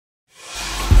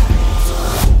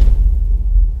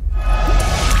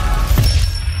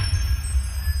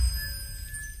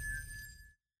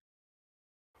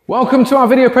Welcome to our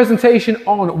video presentation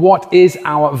on what is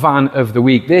our van of the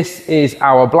week. This is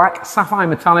our black Sapphire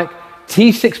metallic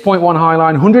T6.1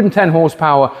 Highline, 110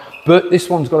 horsepower, but this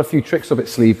one's got a few tricks up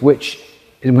its sleeve, which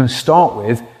I'm going to start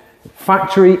with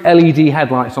factory LED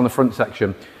headlights on the front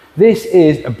section. This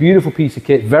is a beautiful piece of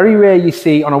kit. Very rare you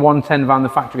see on a 110 van the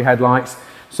factory headlights.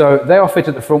 So they are fitted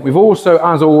at the front. We've also,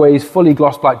 as always, fully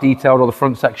gloss black detailed on the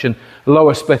front section,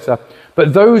 lower splitter.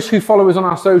 But those who follow us on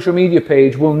our social media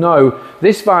page will know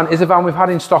this van is a van we've had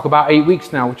in stock about 8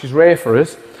 weeks now, which is rare for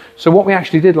us. So what we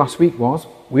actually did last week was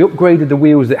we upgraded the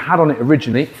wheels that it had on it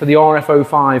originally for the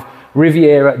RF05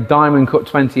 Riviera Diamond Cut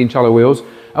 20-inch alloy wheels.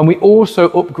 And we also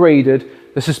upgraded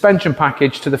the suspension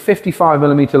package to the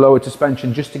 55mm lowered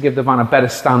suspension just to give the van a better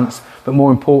stance, but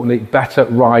more importantly, better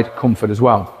ride comfort as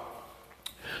well.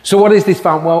 So what is this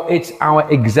van? Well, it's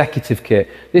our executive kit.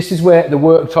 This is where the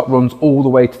worktop runs all the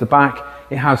way to the back.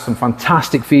 It has some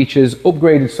fantastic features,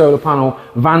 upgraded solar panel,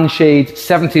 van shades,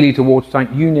 70-litre water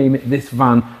tank, you name it, this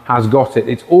van has got it.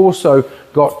 It's also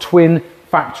got twin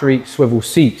factory swivel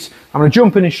seats. I'm going to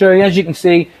jump in and show you. As you can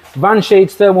see, van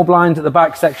shades, thermal blinds at the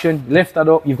back section. Lift that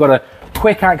up, you've got a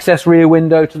quick access rear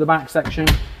window to the back section.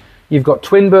 You've got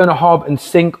twin burner hob and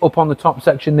sink up on the top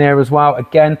section there as well.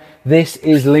 Again, this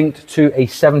is linked to a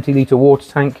 70-litre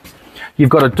water tank. You've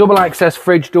got a double access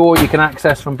fridge door you can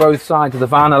access from both sides of the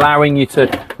van, allowing you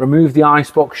to remove the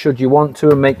icebox should you want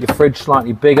to and make your fridge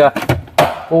slightly bigger.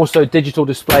 Also digital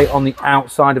display on the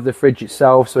outside of the fridge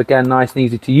itself. So again, nice and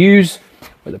easy to use.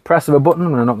 With the press of a button,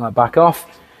 I'm going to knock that back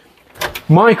off.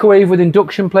 Microwave with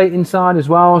induction plate inside as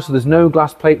well, so there's no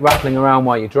glass plate rattling around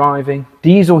while you're driving.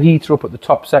 Diesel heater up at the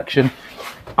top section.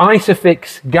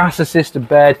 Isofix gas assisted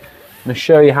bed. I'm going to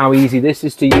show you how easy this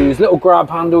is to use. Little grab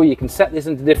handle, you can set this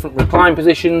into different recline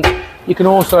positions. You can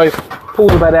also pull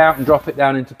the bed out and drop it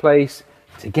down into place.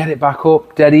 To get it back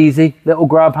up, dead easy. Little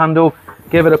grab handle,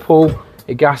 give it a pull,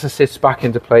 it gas assists back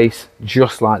into place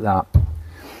just like that.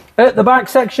 At the back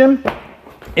section,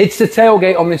 it's the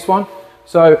tailgate on this one.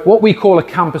 So what we call a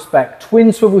camper spec,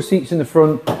 twin swivel seats in the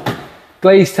front,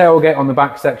 glazed tailgate on the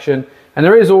back section. And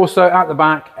there is also at the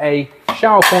back a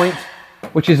shower point,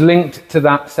 which is linked to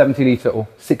that 70-litre or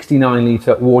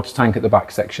 69-litre water tank at the back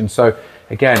section. So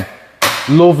again,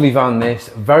 lovely van this,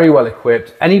 very well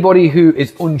equipped. Anybody who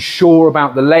is unsure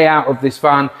about the layout of this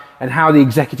van and how the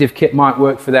executive kit might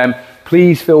work for them,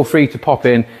 please feel free to pop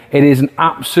in. It is an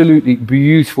absolutely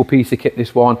beautiful piece of kit,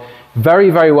 this one. Very,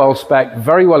 very well spec'd,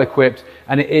 very well equipped,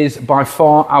 and it is by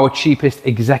far our cheapest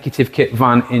executive kit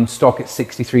van in stock at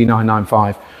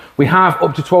 $63,995. We have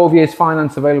up to 12 years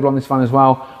finance available on this van as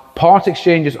well. Part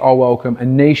exchanges are welcome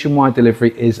and nationwide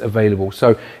delivery is available.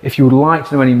 So if you would like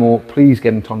to know any more, please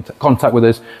get in contact with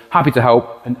us. Happy to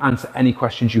help and answer any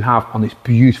questions you have on this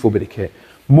beautiful bit of kit.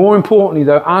 More importantly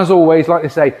though, as always, like I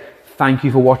say, thank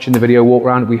you for watching the video walk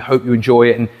around. We hope you enjoy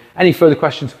it, and any further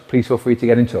questions, please feel free to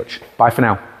get in touch. Bye for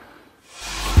now.